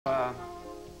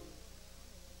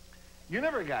You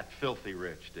never got filthy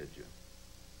rich, did you?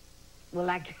 Well,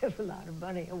 I give a lot of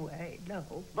money away, no.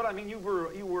 But I mean,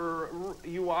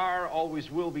 you are, always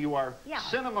will be, you are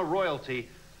cinema royalty.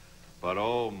 But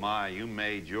oh my, you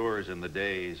made yours in the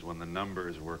days when the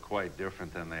numbers were quite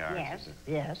different than they are today. Yes,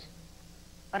 yes.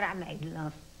 But I made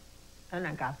enough. And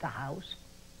I got the house.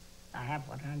 I have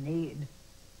what I need.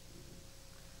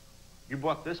 You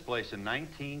bought this place in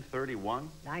 1931?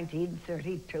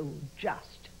 1932,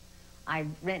 just. I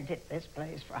rented this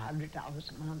place for $100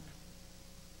 a month.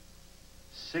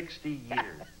 60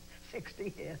 years.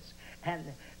 60 years. And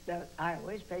I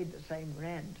always paid the same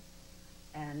rent.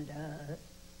 And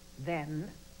then,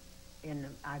 in,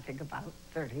 I think about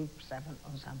 37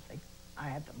 or something, I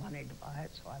had the money to buy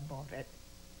it, so I bought it.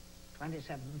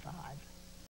 $27.5.